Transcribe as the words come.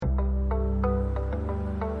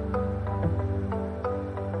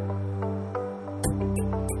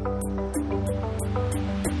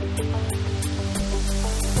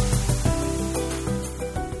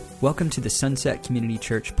Welcome to the Sunset Community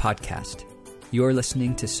Church podcast. You're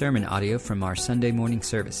listening to sermon audio from our Sunday morning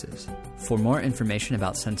services. For more information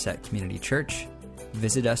about Sunset Community Church,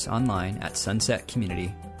 visit us online at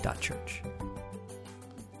sunsetcommunity.church.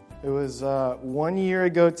 It was 1 year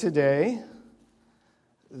ago today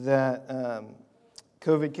that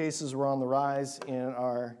COVID cases were on the rise in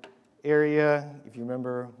our area. If you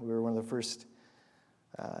remember, we were one of the first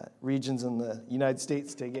regions in the United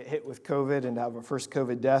States to get hit with COVID and to have our first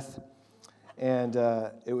COVID death. And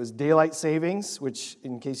it was daylight savings, which,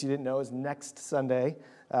 in case you didn't know, is next Sunday.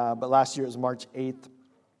 But last year it was March 8th.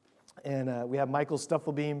 And we had Michael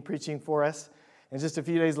Stufflebeam preaching for us. And just a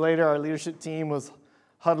few days later, our leadership team was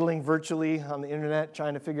huddling virtually on the internet,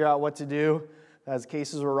 trying to figure out what to do as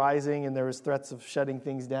cases were rising and there was threats of shutting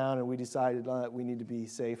things down. And we decided that we need to be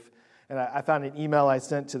safe. And I found an email I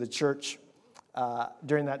sent to the church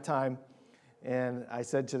during that time, and I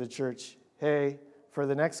said to the church, hey, for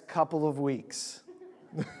the next couple of weeks,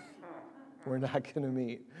 we're not going to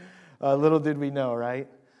meet. Little did we know, right?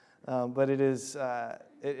 But it's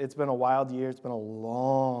been a wild year. It's been a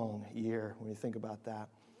long year when you think about that.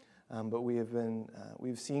 But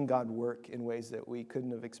we've seen God work in ways that we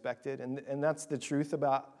couldn't have expected, and that's the truth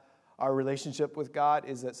about our relationship with God,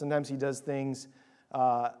 is that sometimes He does things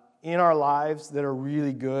in our lives that are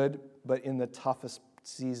really good, but in the toughest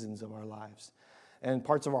seasons of our lives. And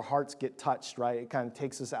parts of our hearts get touched, right? It kind of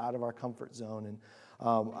takes us out of our comfort zone. And,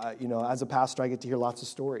 as a pastor, I get to hear lots of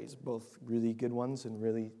stories, both really good ones and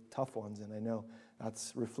really tough ones. And I know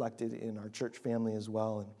that's reflected in our church family as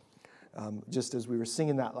well. And just as we were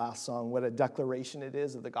singing that last song, what a declaration it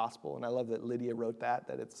is of the gospel. And I love that Lydia wrote that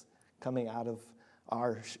it's coming out of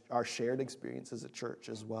our shared experience as a church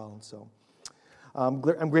as well. And so I'm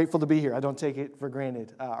grateful to be here. I don't take it for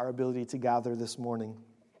granted, our ability to gather this morning.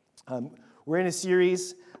 We're in a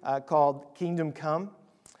series called Kingdom Come,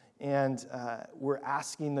 and we're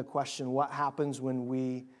asking the question, what happens when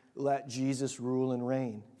we let Jesus rule and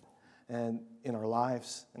reign and in our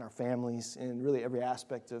lives, in our families, in really every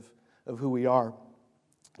aspect of who we are?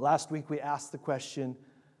 Last week we asked the question,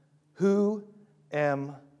 who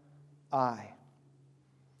am I?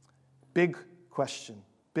 Big question,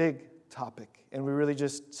 big topic. And we really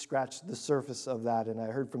just scratched the surface of that. And I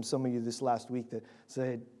heard from some of you this last week that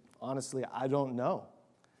said, honestly, I don't know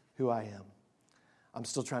who I am. I'm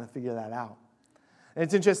still trying to figure that out. And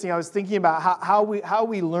it's interesting, I was thinking about how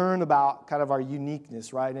we learn about kind of our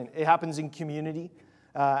uniqueness, right? And it happens in community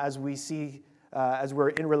as we see, as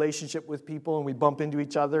we're in relationship with people and we bump into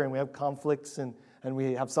each other and we have conflicts and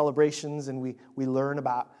we have celebrations and we learn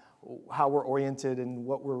about how we're oriented and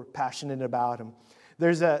what we're passionate about. And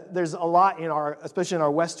there's a lot especially in our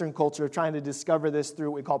Western culture, trying to discover this through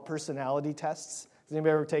what we call personality tests. Has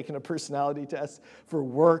anybody ever taken a personality test for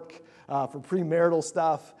work, for premarital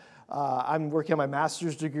stuff? I'm working on my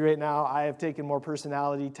master's degree right now. I have taken more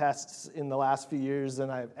personality tests in the last few years than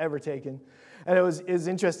I've ever taken. And it was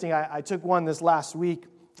interesting. I took one this last week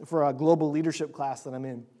for a global leadership class that I'm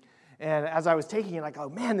in. And as I was taking it, I go,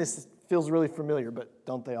 man, this feels really familiar, but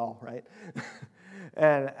don't they all, right?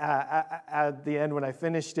 And at the end, when I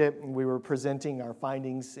finished it, and we were presenting our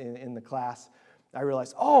findings in the class, I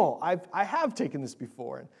realized, I have taken this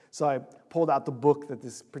before. And so I pulled out the book that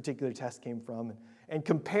this particular test came from and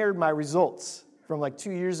compared my results from like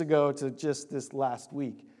 2 years ago to just this last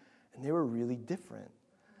week. And they were really different.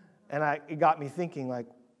 And it got me thinking, like,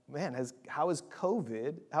 man, how has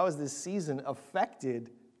this season affected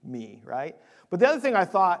me, right? But the other thing I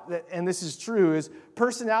thought, and this is true, is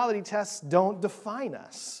personality tests don't define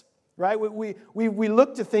us, right? We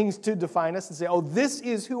look to things to define us and say, this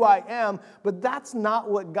is who I am, but that's not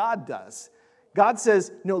what God does. God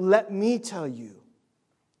says, no, let me tell you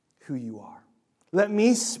who you are. Let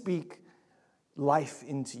me speak life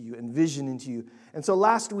into you and vision into you. And so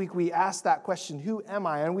last week we asked that question, who am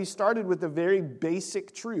I? And we started with the very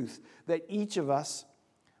basic truth that each of us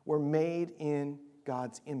were made in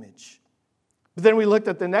God's image. But then we looked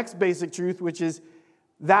at the next basic truth, which is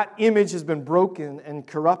that image has been broken and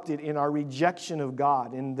corrupted in our rejection of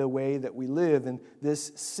God, in the way that we live, and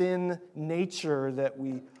this sin nature that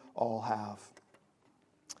we all have.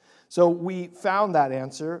 So we found that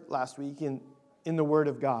answer last week in the Word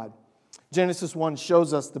of God. Genesis 1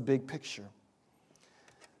 shows us the big picture.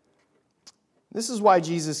 This is why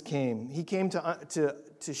Jesus came. He came to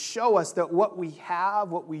show us that what we have,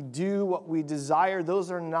 what we do, what we desire, those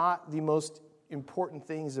are not the most important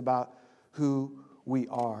things about who we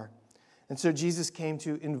are. And so Jesus came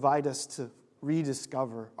to invite us to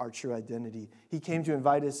rediscover our true identity. He came to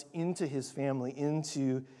invite us into His family,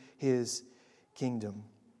 into His kingdom.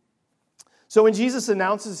 So when Jesus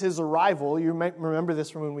announces his arrival, you might remember this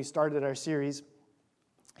from when we started our series,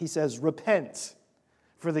 he says, "Repent,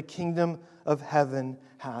 for the kingdom of heaven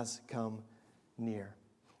has come near."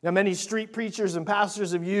 Now, many street preachers and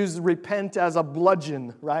pastors have used repent as a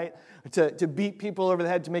bludgeon, right? To beat people over the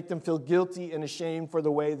head, to make them feel guilty and ashamed for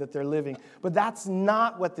the way that they're living. But that's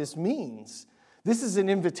not what this means. This is an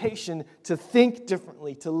invitation to think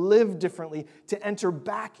differently, to live differently, to enter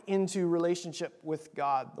back into relationship with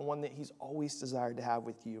God, the one that he's always desired to have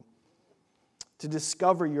with you, to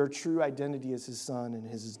discover your true identity as his son and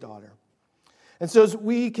his daughter. And so as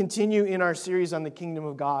we continue in our series on the kingdom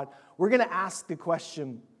of God, we're going to ask the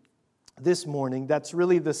question this morning that's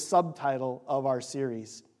really the subtitle of our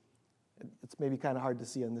series. It's maybe kind of hard to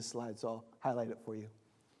see on this slide, so I'll highlight it for you.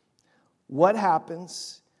 What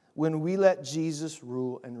happens when we let Jesus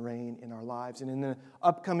rule and reign in our lives? And in the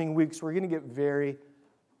upcoming weeks, we're going to get very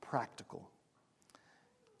practical.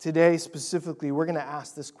 Today, specifically, we're going to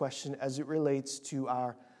ask this question as it relates to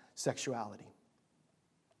our sexuality.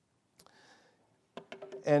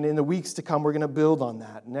 And in the weeks to come, we're going to build on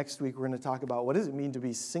that. Next week, we're going to talk about what does it mean to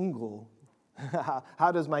be single?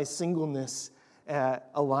 How does my singleness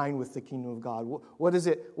align with the kingdom of God? What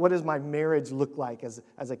does my marriage look like as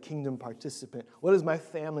a kingdom participant? What does my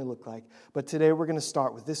family look like? But today, we're going to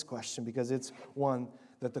start with this question because it's one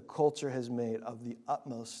that the culture has made of the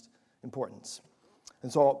utmost importance.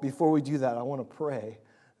 And so before we do that, I want to pray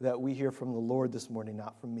that we hear from the Lord this morning,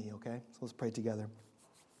 not from me, okay? So let's pray together.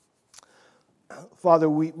 Father,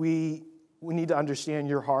 we need to understand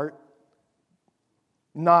your heart,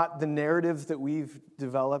 not the narrative that we've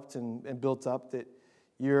developed and built up, that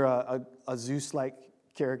you're a Zeus-like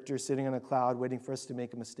character sitting on a cloud waiting for us to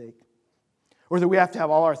make a mistake, or that we have to have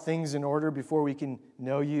all our things in order before we can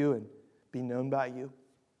know you and be known by you.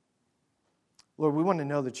 Lord, we want to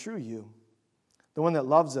know the true you, the one that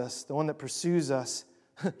loves us, the one that pursues us,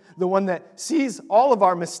 the one that sees all of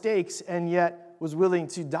our mistakes and yet was willing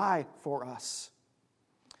to die for us.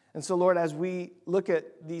 And so, Lord, as we look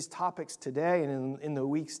at these topics today and in the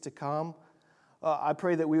weeks to come, I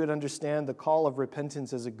pray that we would understand the call of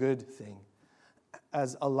repentance as a good thing,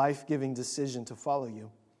 as a life-giving decision to follow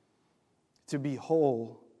you, to be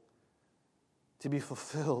whole, to be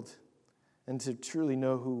fulfilled, and to truly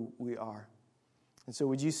know who we are. And so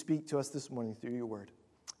would you speak to us this morning through your word?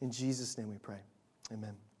 In Jesus' name we pray.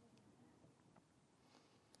 Amen.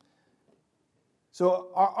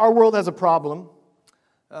 So our world has a problem,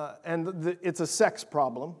 and it's a sex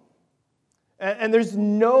problem. And there's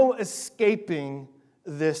no escaping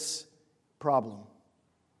this problem.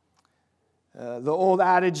 The old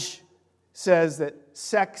adage says that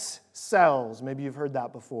sex sells. Maybe you've heard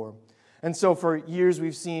that before. And so for years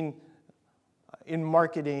we've seen in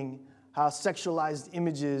marketing how sexualized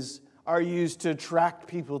images are used to attract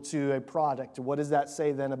people to a product. What does that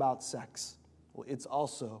say then about sex? Well, it's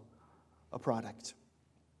also a product.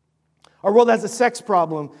 Our world has a sex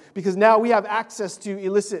problem because now we have access to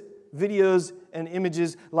illicit videos and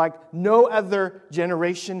images like no other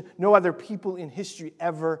generation, no other people in history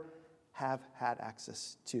ever have had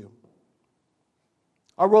access to.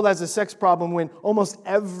 Our world has a sex problem when almost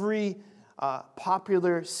every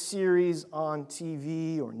popular series on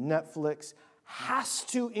TV or Netflix has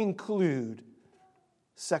to include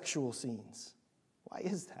sexual scenes. Why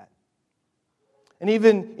is that? And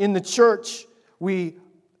even in the church, we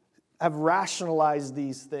have rationalized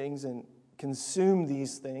these things and consume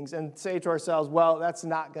these things and say to ourselves, well, that's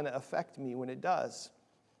not going to affect me when it does.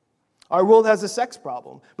 Our world has a sex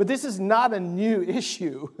problem, but this is not a new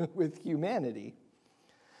issue with humanity.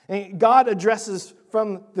 And God addresses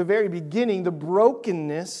from the very beginning the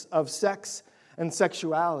brokenness of sex and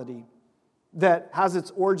sexuality that has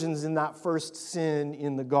its origins in that first sin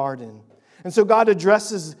in the garden. And so God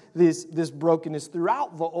addresses this brokenness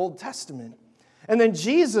throughout the Old Testament. And then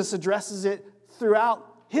Jesus addresses it throughout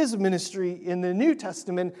his ministry in the New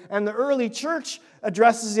Testament, and the early church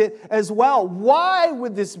addresses it as well. Why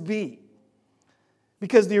would this be?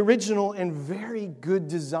 Because the original and very good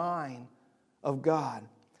design of God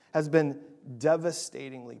has been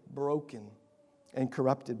devastatingly broken and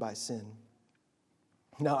corrupted by sin.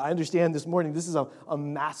 Now, I understand this morning this is a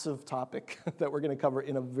massive topic that we're going to cover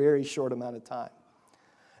in a very short amount of time.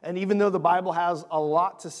 And even though the Bible has a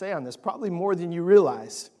lot to say on this, probably more than you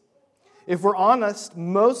realize, if we're honest,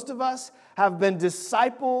 most of us have been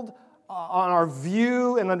discipled on our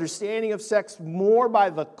view and understanding of sex more by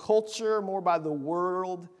the culture, more by the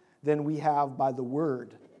world, than we have by the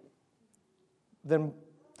Word, than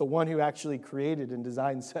the one who actually created and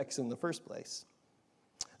designed sex in the first place.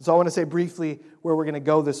 So I want to say briefly where we're going to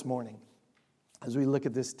go this morning as we look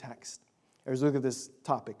at this text, as we look at this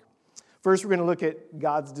topic. First, we're going to look at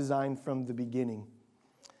God's design from the beginning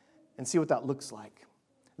and see what that looks like.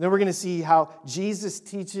 Then we're going to see how Jesus'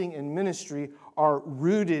 teaching and ministry are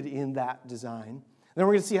rooted in that design. Then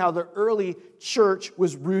we're going to see how the early church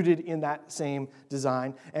was rooted in that same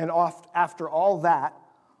design. And after all that,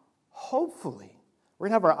 hopefully, we're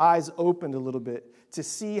going to have our eyes opened a little bit to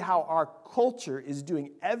see how our culture is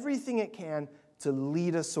doing everything it can to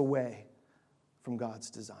lead us away from God's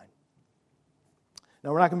design.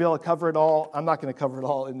 Now, we're not going to be able to cover it all. I'm not going to cover it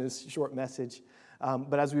all in this short message.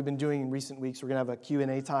 But as we've been doing in recent weeks, we're going to have a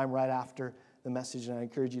Q&A time right after the message. And I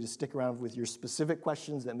encourage you to stick around with your specific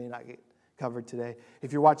questions that may not get covered today.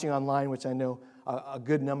 If you're watching online, which I know a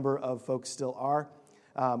good number of folks still are,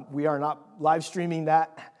 we are not live streaming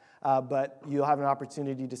that, but you'll have an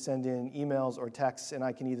opportunity to send in emails or texts, and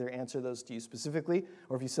I can either answer those to you specifically,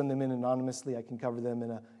 or if you send them in anonymously, I can cover them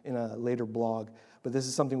in a later blog. But this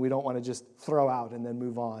is something we don't want to just throw out and then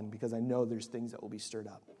move on, because I know there's things that will be stirred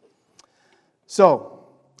up. So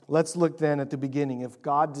let's look then at the beginning. If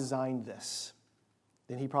God designed this,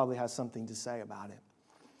 then he probably has something to say about it.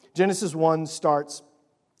 Genesis 1 starts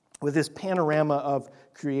with this panorama of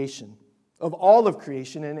creation, of all of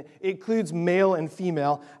creation, and it includes male and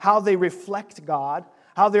female, how they reflect God,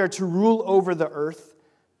 how they are to rule over the earth,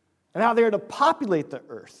 and how they are to populate the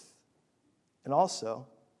earth, and also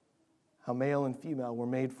how male and female were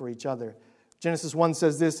made for each other. Genesis 1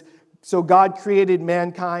 says this, "So God created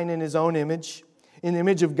mankind in his own image. In the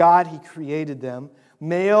image of God he created them.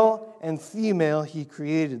 Male and female he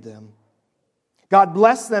created them. God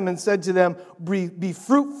blessed them and said to them, 'Be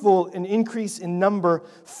fruitful and increase in number,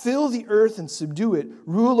 fill the earth and subdue it,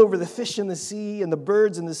 rule over the fish in the sea and the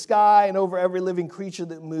birds in the sky and over every living creature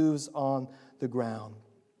that moves on the ground.'"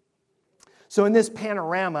 So in this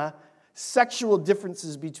panorama, sexual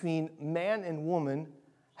differences between man and woman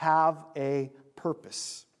have a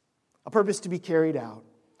purpose to be carried out.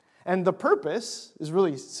 And the purpose is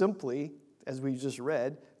really simply, as we just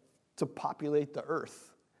read, to populate the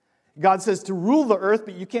earth. God says to rule the earth,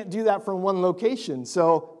 but you can't do that from one location.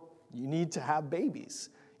 So you need to have babies.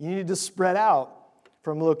 You need to spread out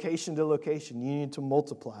from location to location. You need to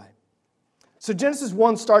multiply. So Genesis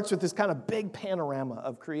 1 starts with this kind of big panorama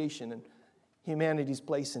of creation and humanity's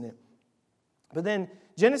place in it. But then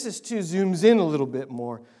Genesis 2 zooms in a little bit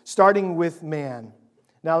more, starting with man.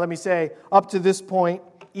 Now let me say, up to this point,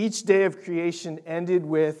 each day of creation ended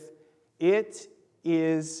with, "It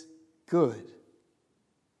is good."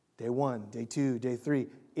 Day 1, day 2, day 3.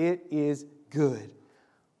 It is good.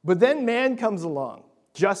 But then man comes along,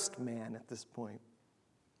 just man at this point.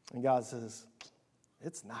 And God says,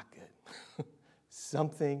 it's not good.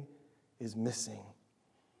 Something is missing.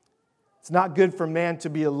 It's not good for man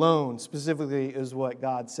to be alone, specifically is what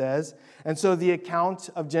God says. And so the account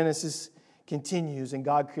of Genesis continues, and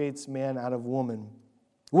God creates man out of woman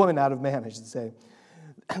out of man, I should say.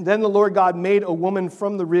 Then the Lord God made a woman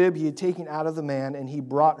from the rib he had taken out of the man, and he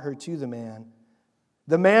brought her to the man.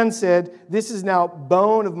 The man said, "This is now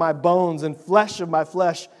bone of my bones and flesh of my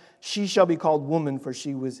flesh. She shall be called woman, for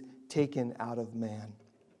she was taken out of man."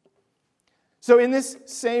 So in this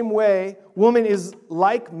same way, woman is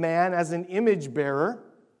like man as an image bearer,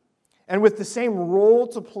 and with the same role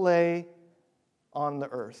to play on the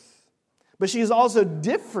earth. But she is also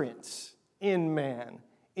different in man,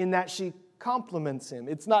 in that she complements him.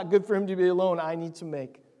 It's not good for him to be alone. I need to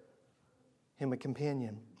make him a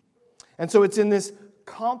companion. And so it's in this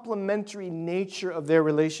complementary nature of their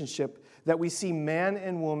relationship that we see man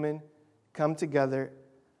and woman come together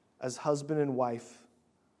as husband and wife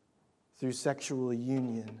through sexual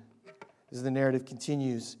union. As the narrative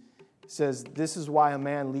continues, it says, "This is why a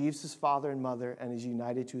man leaves his father and mother and is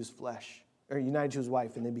united to his flesh, or united to his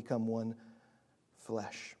wife, and they become one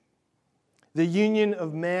flesh." The union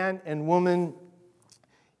of man and woman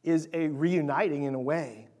is a reuniting in a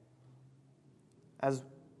way, as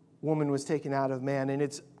woman was taken out of man, and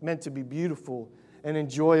it's meant to be beautiful and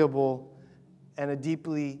enjoyable and a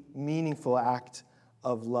deeply meaningful act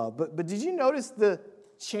of love. But did you notice the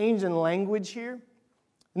change in language here?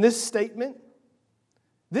 In this statement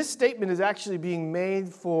is actually being made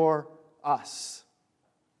for us.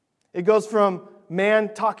 It goes from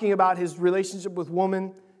man talking about his relationship with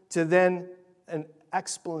woman to then an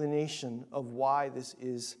explanation of why this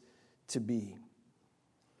is to be.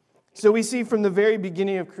 So we see from the very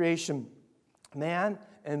beginning of creation, man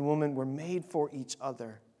and woman were made for each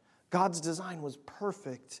other. God's design was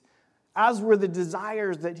perfect, as were the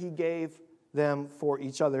desires that he gave them for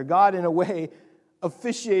each other. God, in a way,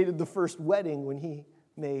 officiated the first wedding when he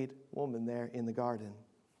made woman there in the garden.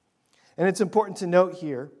 And it's important to note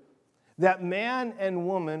here that man and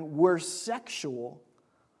woman were sexual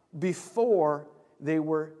before they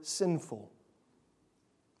were sinful.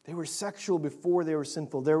 They were sexual before they were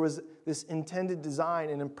sinful. There was this intended design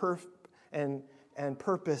and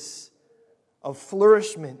purpose of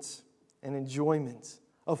flourishment and enjoyment,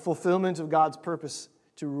 of fulfillment of God's purpose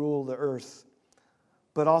to rule the earth,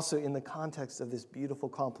 but also in the context of this beautiful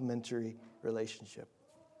complementary relationship.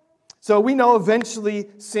 So we know eventually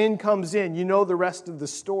sin comes in. You know the rest of the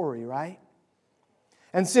story, right?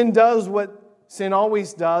 And sin does what sin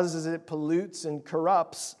always does, is it pollutes and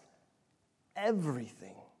corrupts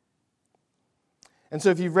everything. And so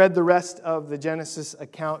if you've read the rest of the Genesis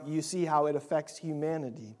account, you see how it affects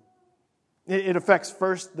humanity. It affects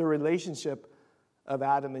first the relationship of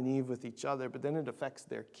Adam and Eve with each other, but then it affects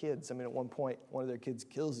their kids. I mean, at one point, one of their kids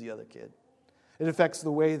kills the other kid. It affects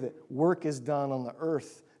the way that work is done on the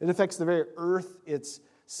earth. It affects the very earth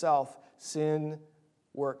itself. Sin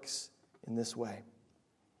works in this way.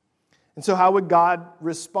 And so how would God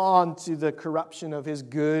respond to the corruption of His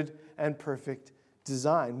good and perfect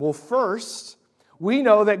design? Well, first, we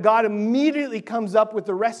know that God immediately comes up with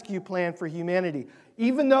the rescue plan for humanity.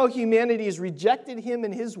 Even though humanity has rejected Him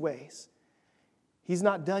and His ways, He's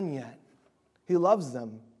not done yet. He loves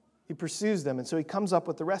them. He pursues them. And so He comes up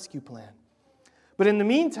with the rescue plan. But in the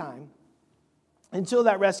meantime, until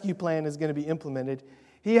that rescue plan is going to be implemented,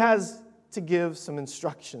 He has to give some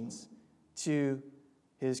instructions to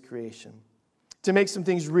His creation, to make some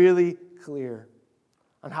things really clear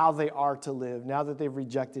on how they are to live now that they've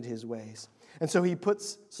rejected His ways. And so He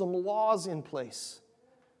puts some laws in place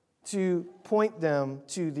to point them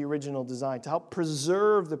to the original design, to help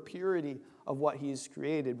preserve the purity of what He has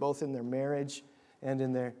created, both in their marriage and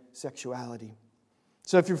in their sexuality.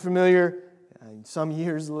 So if you're familiar, some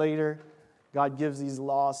years later, God gives these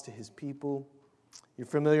laws to His people. You're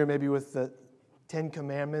familiar maybe with the 10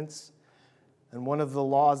 Commandments. And one of the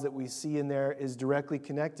laws that we see in there is directly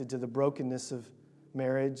connected to the brokenness of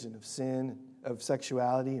marriage and of sin, of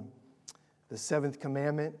sexuality. The 7th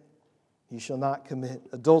commandment, you shall not commit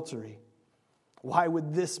adultery. Why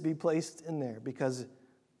would this be placed in there? Because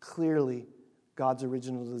clearly God's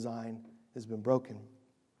original design has been broken.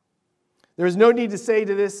 There is no need to say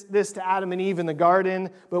this to Adam and Eve in the garden,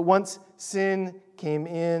 but once sin came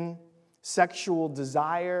in, sexual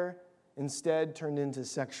desire instead turned into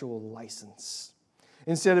sexual license.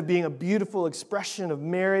 Instead of being a beautiful expression of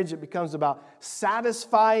marriage, it becomes about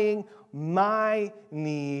satisfying my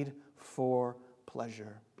need for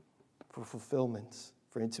pleasure, for fulfillment,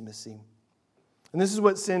 for intimacy. And this is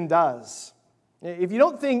what sin does. If you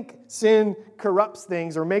don't think sin corrupts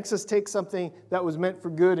things or makes us take something that was meant for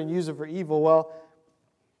good and use it for evil, well,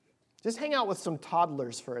 just hang out with some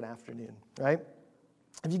toddlers for an afternoon, right?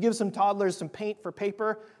 If you give some toddlers some paint for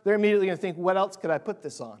paper, they're immediately going to think, what else could I put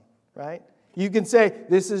this on, right? You can say,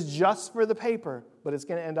 this is just for the paper, but it's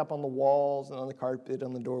going to end up on the walls and on the carpet,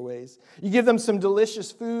 on the doorways. You give them some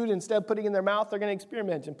delicious food, instead of putting it in their mouth, they're going to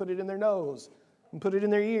experiment and put it in their nose and put it in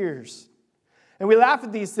their ears. And we laugh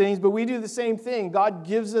at these things, but we do the same thing. God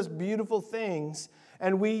gives us beautiful things,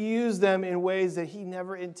 and we use them in ways that He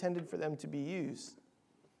never intended for them to be used.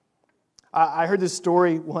 I heard this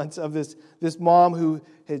story once of this mom who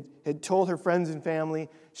had told her friends and family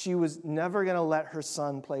she was never going to let her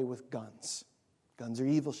son play with guns. Guns are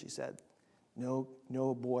evil, she said. No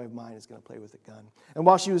boy of mine is going to play with a gun. And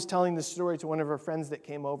while she was telling this story to one of her friends that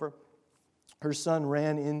came over, her son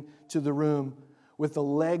ran into the room with the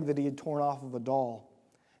leg that he had torn off of a doll,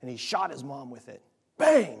 and he shot his mom with it.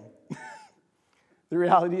 Bang! The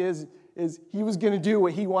reality is he was going to do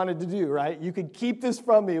what he wanted to do, right? You could keep this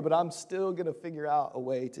from me, but I'm still going to figure out a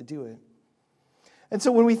way to do it. And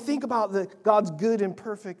so when we think about God's good and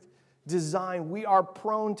perfect design, we are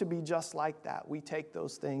prone to be just like that. We take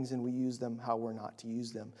those things and we use them how we're not to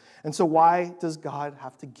use them. And so why does God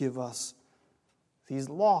have to give us these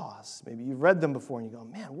laws? Maybe you've read them before and you go,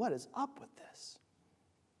 man, what is up with this?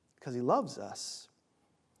 Because He loves us.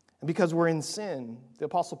 And because we're in sin. The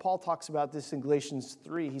Apostle Paul talks about this in Galatians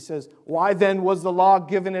 3. He says, why then was the law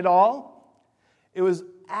given at all? It was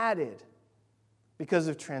added because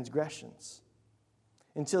of transgressions,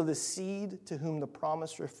 until the seed to whom the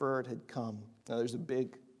promise referred had come. Now there's a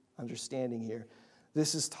big understanding here.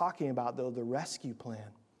 This is talking about, though, the rescue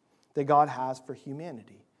plan that God has for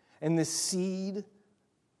humanity. And the seed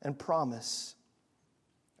and promise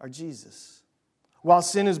are Jesus. While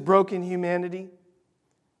sin has broken humanity,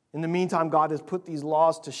 in the meantime, God has put these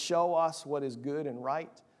laws to show us what is good and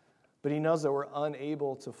right, but He knows that we're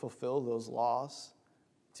unable to fulfill those laws,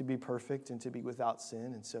 to be perfect and to be without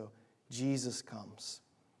sin, and so Jesus comes.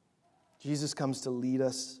 Jesus comes to lead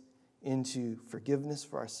us into forgiveness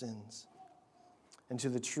for our sins and to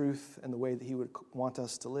the truth and the way that He would want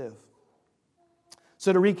us to live.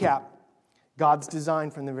 So to recap, God's design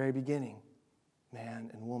from the very beginning, man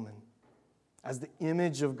and woman, as the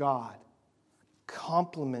image of God,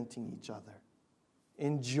 complementing each other,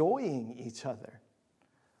 enjoying each other,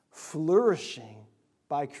 flourishing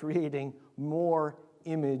by creating more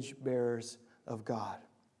image bearers of God.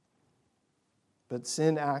 But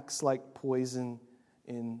sin acts like poison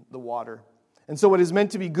in the water. And so what is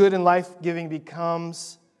meant to be good and life-giving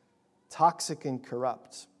becomes toxic and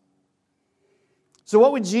corrupt. So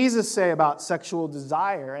what would Jesus say about sexual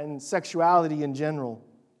desire and sexuality in general?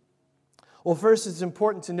 Well, first, it's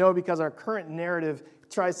important to know because our current narrative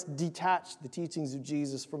tries to detach the teachings of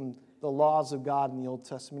Jesus from the laws of God in the Old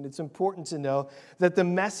Testament. It's important to know that the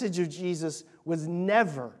message of Jesus was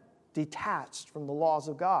never detached from the laws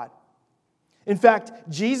of God. In fact,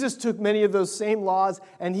 Jesus took many of those same laws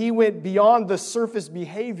and He went beyond the surface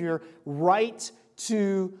behavior right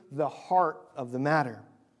to the heart of the matter,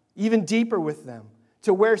 even deeper with them,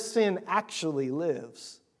 to where sin actually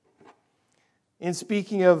lives. In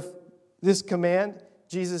speaking of this command,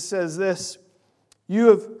 Jesus says this, "You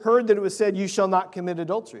have heard that it was said, 'You shall not commit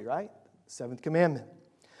adultery,'" right? Seventh commandment.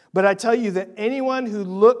 "But I tell you that anyone who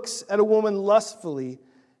looks at a woman lustfully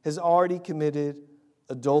has already committed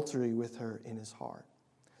adultery with her in his heart."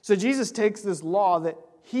 So Jesus takes this law that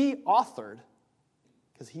He authored,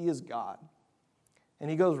 because He is God, and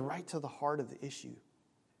He goes right to the heart of the issue.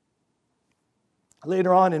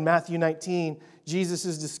 Later on in Matthew 19, Jesus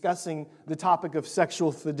is discussing the topic of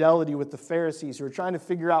sexual fidelity with the Pharisees who are trying to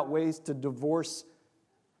figure out ways to divorce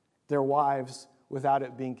their wives without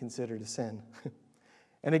it being considered a sin.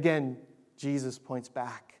 And again, Jesus points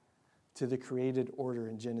back to the created order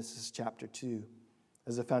in Genesis chapter 2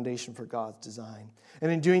 as a foundation for God's design.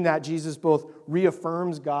 And in doing that, Jesus both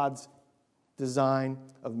reaffirms God's design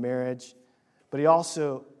of marriage, but He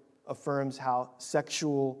also affirms how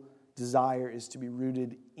sexual desire is to be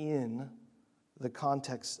rooted in the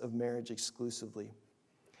context of marriage exclusively.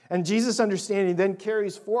 And Jesus' understanding then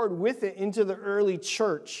carries forward with it into the early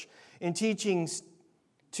church in teachings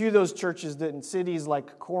to those churches that in cities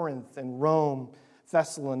like Corinth and Rome,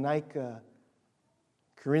 Thessalonica,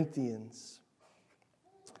 Corinthians.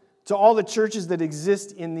 To all the churches that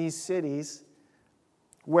exist in these cities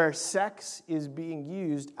where sex is being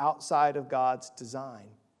used outside of God's design,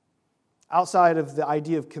 outside of the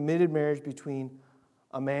idea of committed marriage between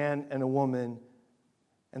a man and a woman.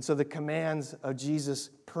 And so the commands of Jesus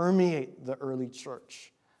permeate the early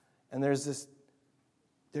church. And there's this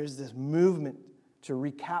movement to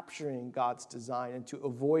recapturing God's design and to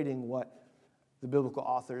avoiding what the biblical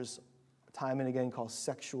authors time and again call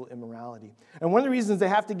sexual immorality. And one of the reasons they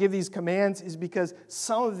have to give these commands is because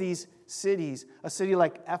some of these cities, a city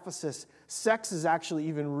like Ephesus, sex is actually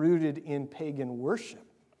even rooted in pagan worship.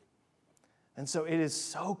 And so it is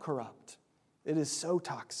so corrupt. It is so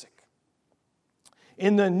toxic.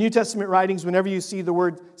 In the New Testament writings, whenever you see the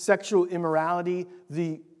word sexual immorality,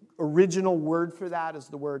 the original word for that is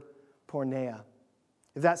the word porneia.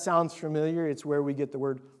 If that sounds familiar, it's where we get the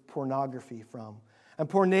word pornography from. And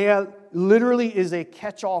porneia literally is a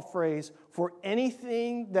catch-all phrase for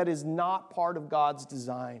anything that is not part of God's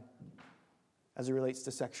design as it relates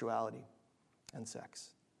to sexuality and sex.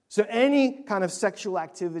 So any kind of sexual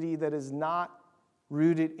activity that is not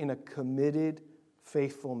rooted in a committed,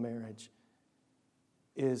 faithful marriage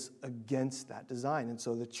is against that design. And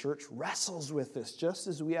so the church wrestles with this, just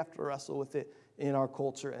as we have to wrestle with it in our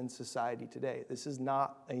culture and society today. This is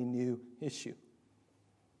not a new issue.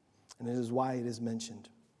 And it is why it is mentioned.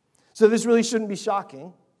 So this really shouldn't be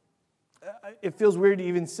shocking. It feels weird to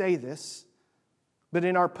even say this, but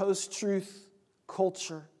in our post-truth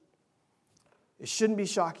culture, it shouldn't be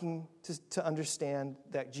shocking to understand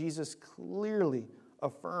that Jesus clearly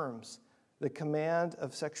affirms the command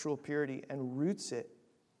of sexual purity and roots it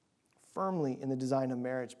firmly in the design of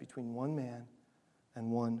marriage between one man and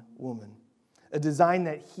one woman. A design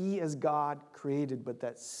that He as God created, but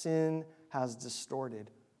that sin has distorted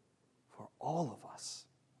for all of us.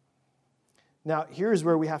 Now, here's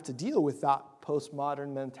where we have to deal with that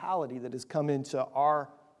postmodern mentality that has come into our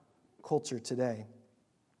culture today.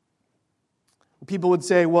 People would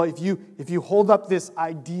say, well, if you hold up this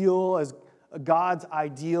ideal as God's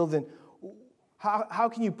ideal, then how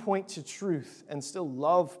can you point to truth and still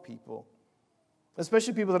love people?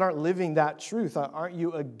 Especially people that aren't living that truth. Aren't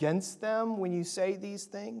you against them when you say these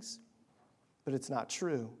things? But it's not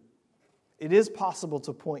true. It is possible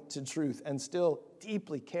to point to truth and still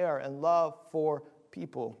deeply care and love for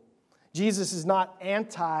people. Jesus is not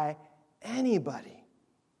anti anybody.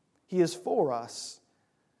 He is for us.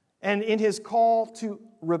 And in his call to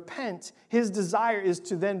repent, his desire is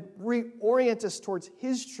to then reorient us towards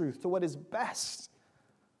his truth, to what is best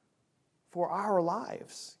for our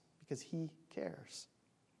lives, because he cares.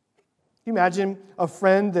 Can you imagine a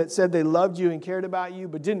friend that said they loved you and cared about you,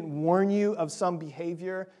 but didn't warn you of some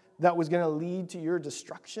behavior that was going to lead to your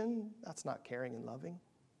destruction? That's not caring and loving.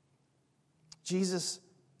 Jesus'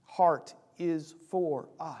 heart is for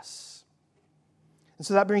us. And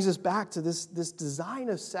so that brings us back to this design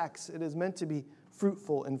of sex. It is meant to be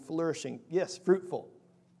fruitful and flourishing. Yes, fruitful.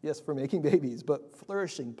 Yes, for making babies, but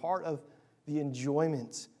flourishing, part of the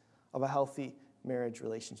enjoyment of a healthy marriage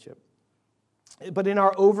relationship. But in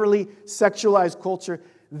our overly sexualized culture,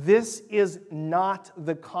 this is not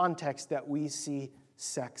the context that we see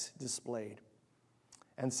sex displayed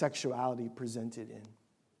and sexuality presented in.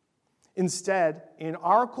 Instead, in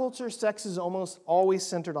our culture, sex is almost always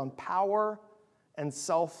centered on power and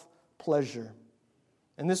self-pleasure.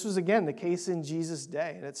 And this was, again, the case in Jesus'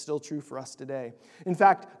 day, and it's still true for us today. In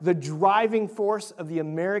fact, the driving force of the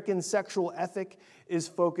American sexual ethic is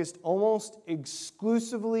focused almost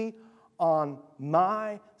exclusively on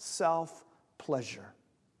my self-pleasure.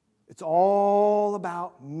 It's all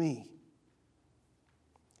about me.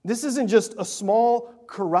 This isn't just a small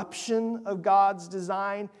corruption of God's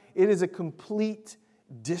design. It is a complete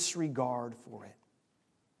disregard for it.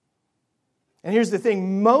 And here's the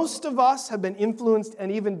thing. Most of us have been influenced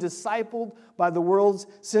and even discipled by the world's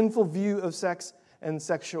sinful view of sex and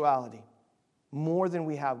sexuality more than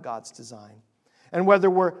we have God's design. And whether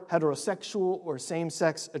we're heterosexual or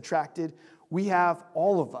same-sex attracted, we have,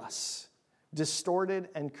 all of us, distorted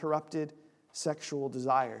and corrupted sexual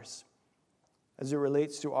desires as it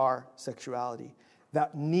relates to our sexuality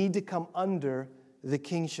that need to come under the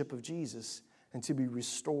kingship of Jesus and to be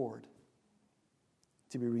restored,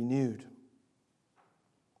 to be renewed.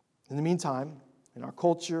 In the meantime, in our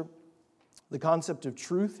culture, the concept of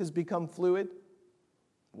truth has become fluid.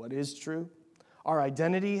 What is true? Our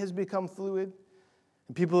identity has become fluid.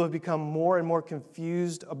 And people have become more and more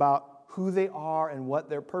confused about who they are and what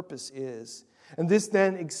their purpose is. And this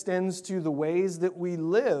then extends to the ways that we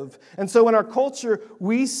live. And so in our culture,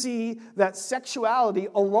 we see that sexuality,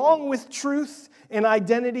 along with truth and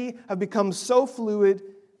identity, have become so fluid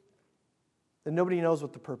that nobody knows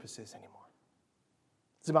what the purpose is anymore.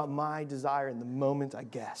 It's about my desire in the moment, I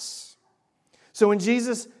guess. So when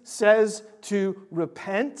Jesus says to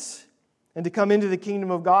repent and to come into the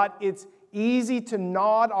kingdom of God, it's easy to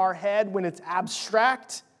nod our head when it's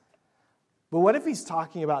abstract. But what if he's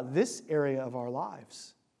talking about this area of our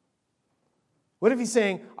lives? What if he's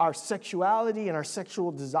saying our sexuality and our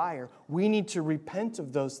sexual desire, we need to repent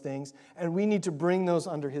of those things and we need to bring those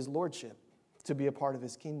under his lordship to be a part of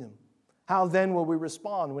his kingdom? How then will we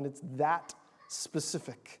respond when it's that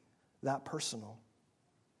specific, that personal?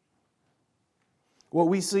 What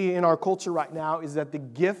we see in our culture right now is that the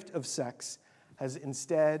gift of sex has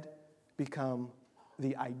instead become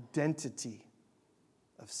the identity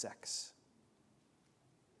of sex.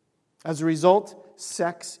 As a result,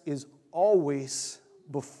 sex is always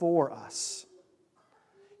before us.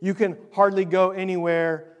 You can hardly go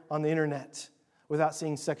anywhere on the internet without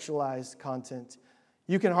seeing sexualized content.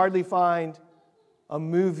 You can hardly find a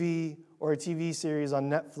movie or a TV series on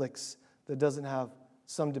Netflix that doesn't have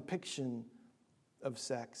some depiction of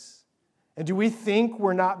sex. And do we think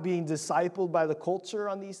we're not being discipled by the culture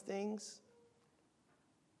on these things?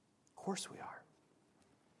 Of course we are.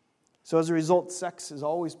 So as a result, sex is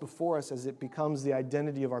always before us as it becomes the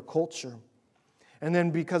identity of our culture. And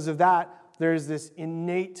then because of that, there's this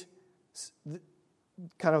innate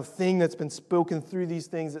kind of thing that's been spoken through these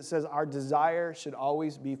things that says our desire should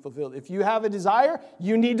always be fulfilled. If you have a desire,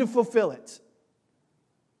 you need to fulfill it.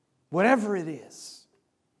 Whatever it is.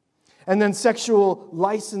 And then sexual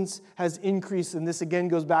license has increased, and this again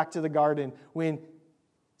goes back to the garden when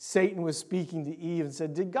Satan was speaking to Eve and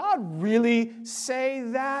said, did God really say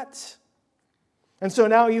that? And so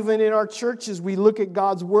now even in our churches, we look at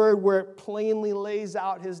God's word where it plainly lays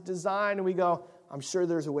out his design, and we go, I'm sure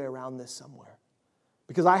there's a way around this somewhere.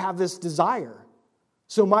 Because I have this desire.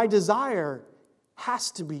 So my desire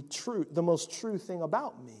has to be true, the most true thing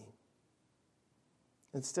about me.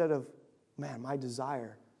 Instead of, man, my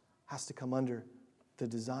desire has to come under the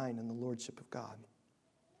design and the lordship of God.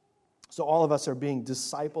 So all of us are being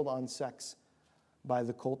discipled on sex by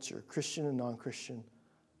the culture, Christian and non-Christian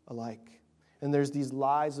alike. And there's these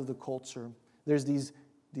lies of the culture. There's these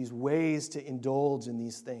ways to indulge in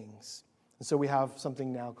these things. And so we have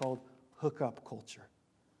something now called hookup culture,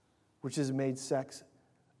 which has made sex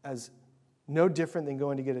as no different than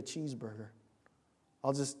going to get a cheeseburger.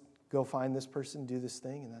 I'll just go find this person, do this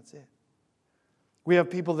thing, and that's it. We have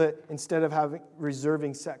people that instead of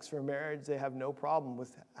reserving sex for marriage, they have no problem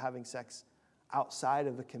with having sex outside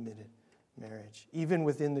of a committed marriage. Even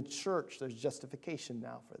within the church, there's justification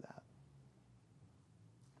now for that.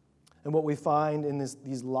 And what we find in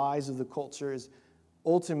these lies of the culture is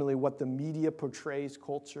ultimately what the media portrays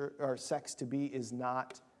culture or sex to be is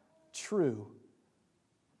not true,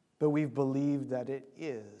 but we've believed that it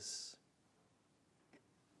is.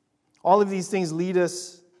 All of these things lead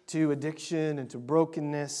us to addiction and to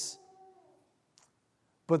brokenness,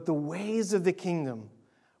 but the ways of the kingdom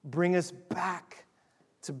bring us back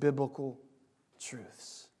to biblical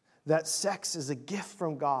truths. That sex is a gift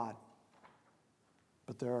from God,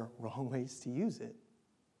 but there are wrong ways to use it.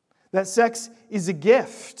 That sex is a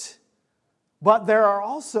gift, but there are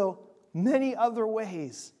also many other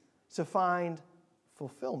ways to find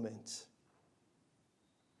fulfillment.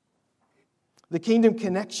 The kingdom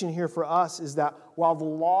connection here for us is that while the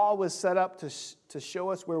law was set up to show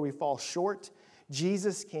us where we fall short,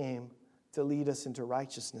 Jesus came to lead us into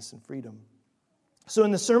righteousness and freedom. So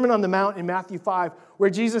in the Sermon on the Mount in Matthew 5, where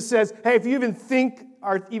Jesus says, hey, if you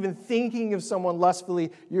are even thinking of someone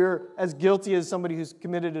lustfully, you're as guilty as somebody who's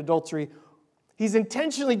committed adultery. He's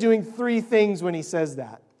intentionally doing three things when he says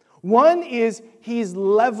that. One is he's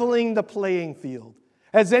leveling the playing field.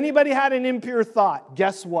 Has anybody had an impure thought?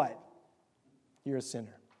 Guess what? You're a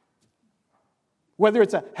sinner. Whether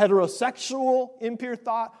it's a heterosexual impure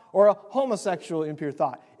thought or a homosexual impure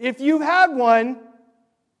thought. If you've had one,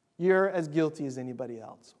 you're as guilty as anybody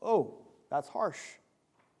else. Oh, that's harsh.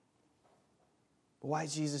 But why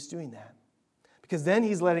is Jesus doing that? Because then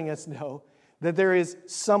he's letting us know that there is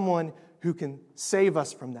someone who can save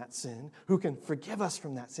us from that sin, who can forgive us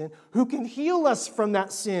from that sin, who can heal us from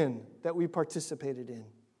that sin that we participated in.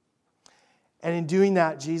 And in doing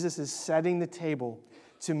that, Jesus is setting the table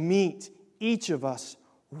to meet each of us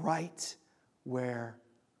right where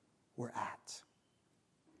we're at.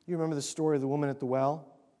 You remember the story of the woman at the well?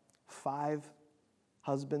 5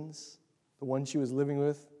 husbands. The one she was living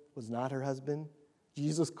with was not her husband.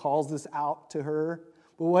 Jesus calls this out to her.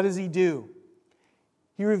 But what does he do?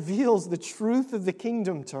 He reveals the truth of the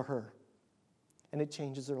kingdom to her. And it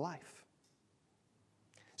changes her life.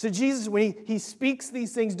 So Jesus, when he speaks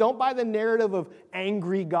these things, don't buy the narrative of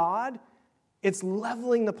angry God. It's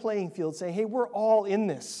leveling the playing field, saying, hey, we're all in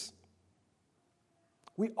this.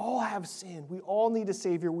 We all have sin. We all need a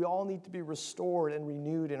Savior. We all need to be restored and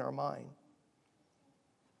renewed in our mind.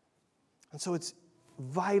 And so it's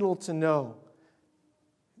vital to know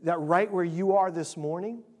that right where you are this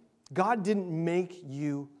morning, God didn't make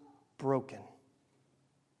you broken.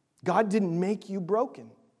 God didn't make you broken.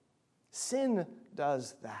 Sin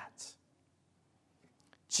does that.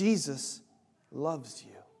 Jesus loves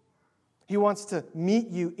you. He wants to meet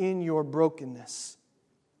you in your brokenness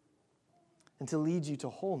and to lead you to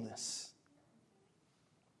wholeness.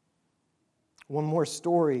 One more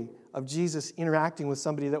story of Jesus interacting with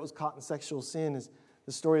somebody that was caught in sexual sin is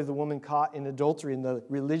the story of the woman caught in adultery, and the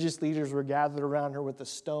religious leaders were gathered around her with a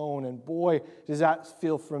stone, and boy, does that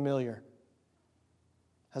feel familiar.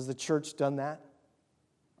 Has the church done that?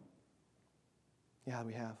 Yeah,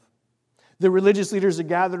 we have. The religious leaders are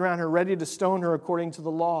gathered around her, ready to stone her according to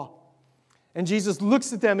the law. And Jesus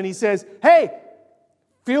looks at them and he says, hey,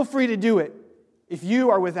 feel free to do it if you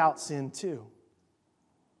are without sin too.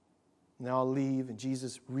 Now I'll leave, and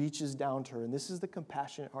Jesus reaches down to her, and this is the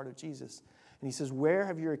compassionate heart of Jesus. And he says, where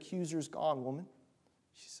have your accusers gone, woman?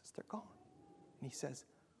 She says, they're gone. And he says,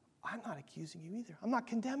 I'm not accusing you either. I'm not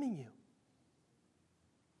condemning you.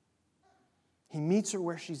 He meets her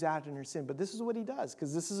where she's at in her sin. But this is what he does,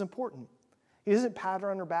 because this is important. He doesn't pat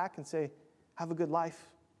her on her back and say, have a good life.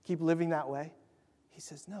 Keep living that way. He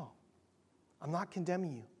says, no, I'm not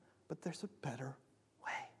condemning you, but there's a better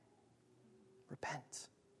way. Repent.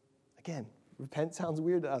 Again, repent sounds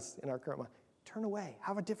weird to us in our current mind. Turn away.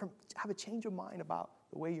 Have a change of mind about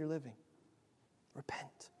the way you're living.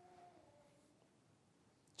 Repent.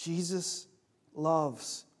 Jesus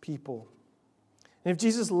loves people. And if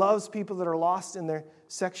Jesus loves people that are lost in their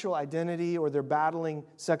sexual identity or they're battling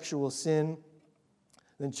sexual sin,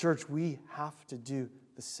 then church, we have to do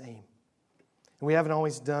the same. And we haven't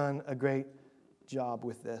always done a great job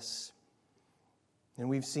with this. And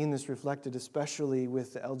we've seen this reflected especially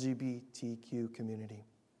with the LGBTQ community.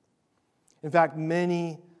 In fact,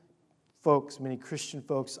 many Christian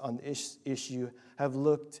folks on this issue have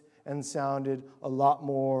looked and sounded a lot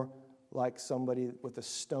more like somebody with a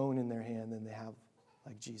stone in their hand than they have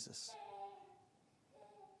like Jesus.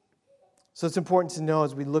 So it's important to know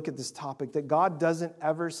as we look at this topic that God doesn't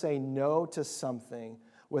ever say no to something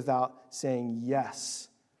without saying yes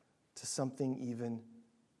to something even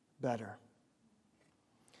better.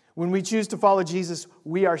 When we choose to follow Jesus,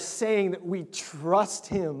 we are saying that we trust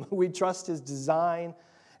Him. We trust His design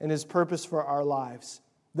and His purpose for our lives.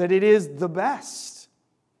 That it is the best.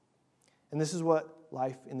 And this is what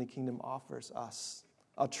life in the kingdom offers us.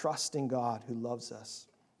 A trusting God who loves us.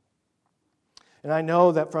 And I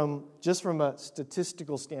know that from a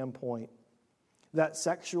statistical standpoint, that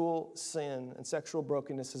sexual sin and sexual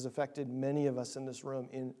brokenness has affected many of us in this room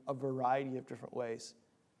in a variety of different ways.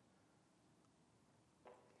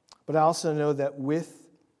 But I also know that with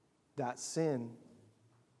that sin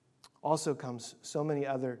also comes so many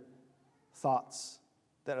other thoughts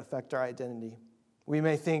that affect our identity. We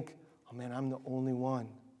may think, oh man, I'm the only one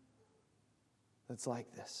that's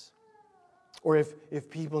like this. Or if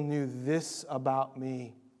people knew this about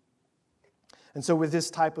me. And so with this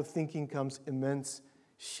type of thinking comes immense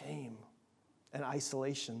shame and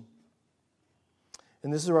isolation.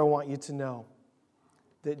 And this is where I want you to know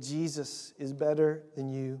that Jesus is better than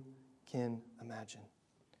you can imagine.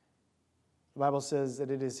 The Bible says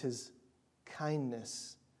that it is His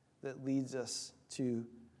kindness that leads us to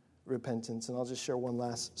repentance. And I'll just share one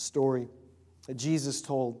last story that Jesus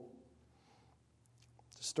told.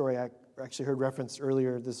 It's a story I actually heard referenced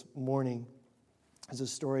earlier this morning. It's a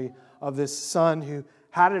story of this son who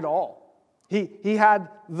had it all. He had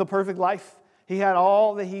the perfect life. He had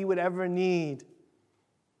all that he would ever need.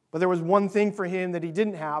 But there was one thing for him that he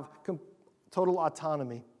didn't have, total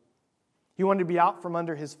autonomy. He wanted to be out from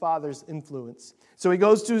under his father's influence. So he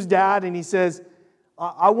goes to his dad and he says,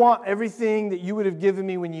 I want everything that you would have given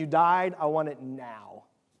me when you died. I want it now.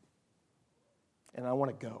 And I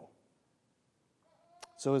want to go.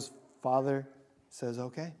 So his father says,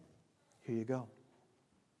 okay, here you go.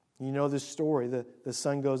 You know this story. The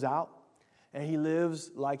son goes out and he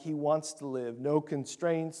lives like he wants to live. No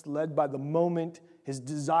constraints, led by the moment, his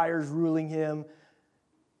desires ruling him.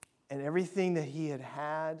 And everything that he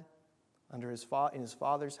had in his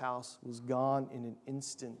father's house was gone in an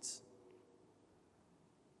instant.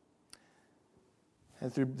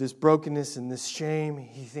 And through this brokenness and this shame,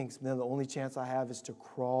 he thinks, man, the only chance I have is to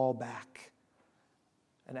crawl back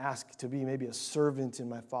and ask to be maybe a servant in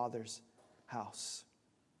my father's house.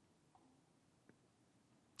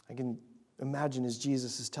 I can imagine as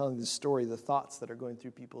Jesus is telling this story, the thoughts that are going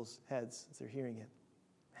through people's heads as they're hearing it.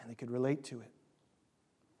 Man, they could relate to it.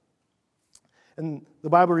 And the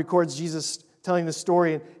Bible records Jesus telling the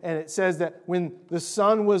story, and it says that when the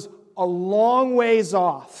son was a long ways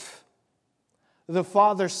off, the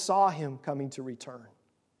father saw him coming to return.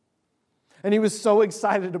 And he was so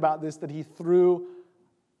excited about this that he threw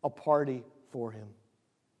a party for him.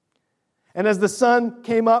 And as the son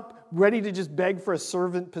came up, ready to just beg for a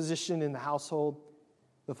servant position in the household,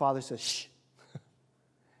 the father says, shh.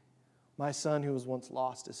 My son who was once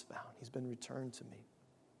lost is found. He's been returned to me.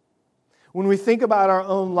 When we think about our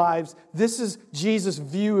own lives, this is Jesus'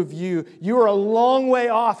 view of you. You are a long way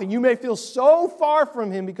off, and you may feel so far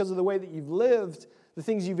from Him because of the way that you've lived, the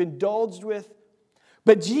things you've indulged with.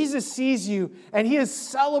 But Jesus sees you, and He is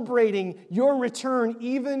celebrating your return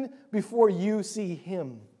even before you see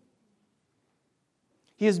Him.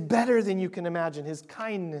 He is better than you can imagine. His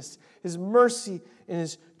kindness, His mercy, and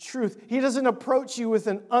His truth. He doesn't approach you with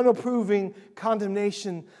an unapproving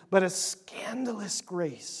condemnation, but a scandalous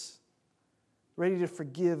grace, ready to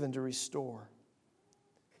forgive and to restore.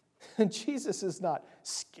 And Jesus is not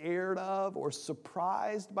scared of or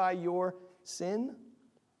surprised by your sin.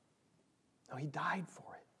 No, He died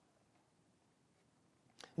for it.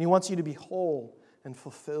 And He wants you to be whole and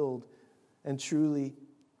fulfilled and truly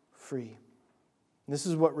free. And this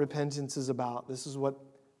is what repentance is about. This is what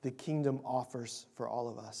the kingdom offers for all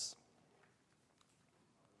of us.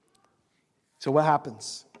 So what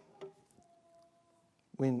happens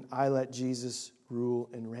when I let Jesus rule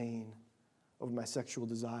and reign over my sexual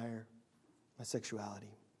desire, my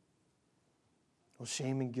sexuality? Well,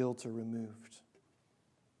 shame and guilt are removed.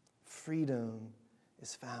 Freedom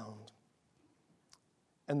is found.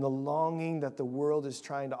 And the longing that the world is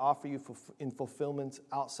trying to offer you in fulfillment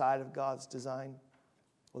outside of God's design,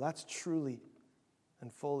 well, that's truly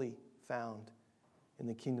and fully found in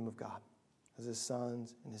the kingdom of God as His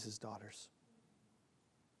sons and as His daughters.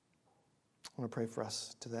 I want to pray for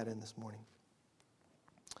us to that end this morning.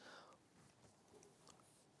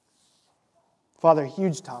 Father,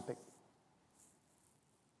 huge topic,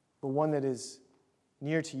 but one that is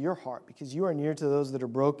near to your heart because you are near to those that are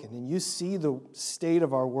broken and you see the state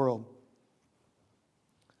of our world.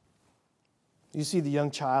 You see the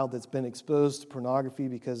young child that's been exposed to pornography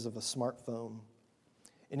because of a smartphone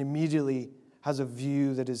and immediately has a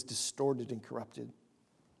view that is distorted and corrupted.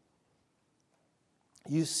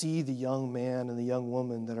 You see the young man and the young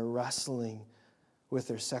woman that are wrestling with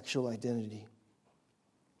their sexual identity,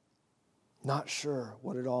 not sure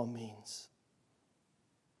what it all means.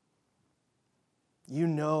 You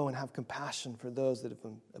know and have compassion for those that have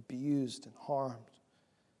been abused and harmed.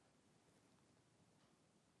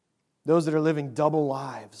 Those that are living double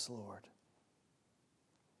lives, Lord.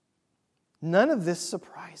 None of this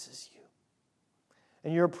surprises you.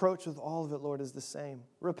 And your approach with all of it, Lord, is the same.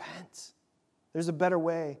 Repent. There's a better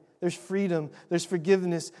way. There's freedom. There's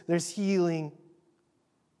forgiveness. There's healing.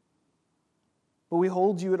 But we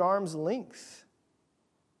hold you at arm's length.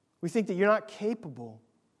 We think that you're not capable.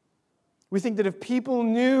 We think that if people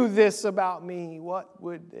knew this about me, what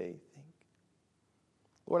would they think?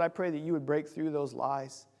 Lord, I pray that you would break through those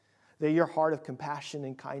lies, that your heart of compassion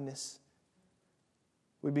and kindness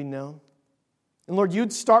would be known. And Lord,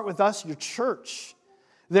 you'd start with us, your church,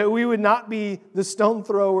 that we would not be the stone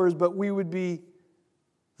throwers, but we would be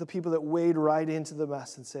the people that wade right into the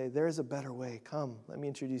mess and say, there is a better way. Come, let me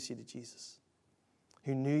introduce you to Jesus,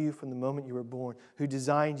 who knew you from the moment you were born, who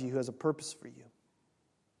designed you, who has a purpose for you.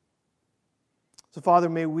 So, Father,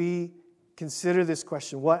 may we consider this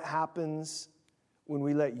question. What happens when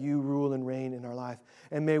we let you rule and reign in our life?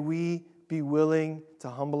 And may we be willing to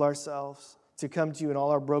humble ourselves, to come to you in all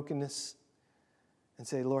our brokenness and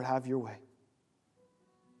say, Lord, have your way.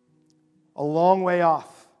 A long way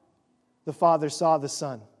off, the Father saw the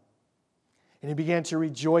Son, and he began to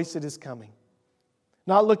rejoice at his coming.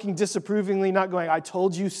 Not looking disapprovingly, not going, I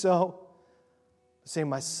told you so, but saying,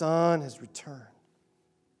 my Son has returned.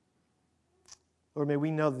 Lord, may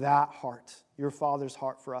we know that heart, your Father's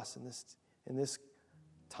heart for us in this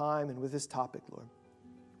time and with this topic, Lord.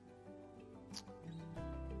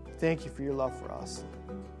 Thank you for your love for us.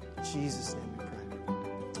 In Jesus' name we pray.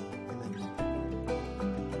 Amen.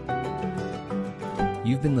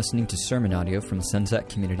 You've been listening to sermon audio from Sunset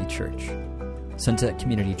Community Church. Sunset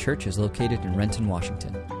Community Church is located in Renton,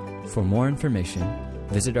 Washington. For more information,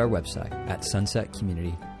 visit our website at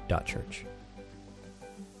sunsetcommunity.church.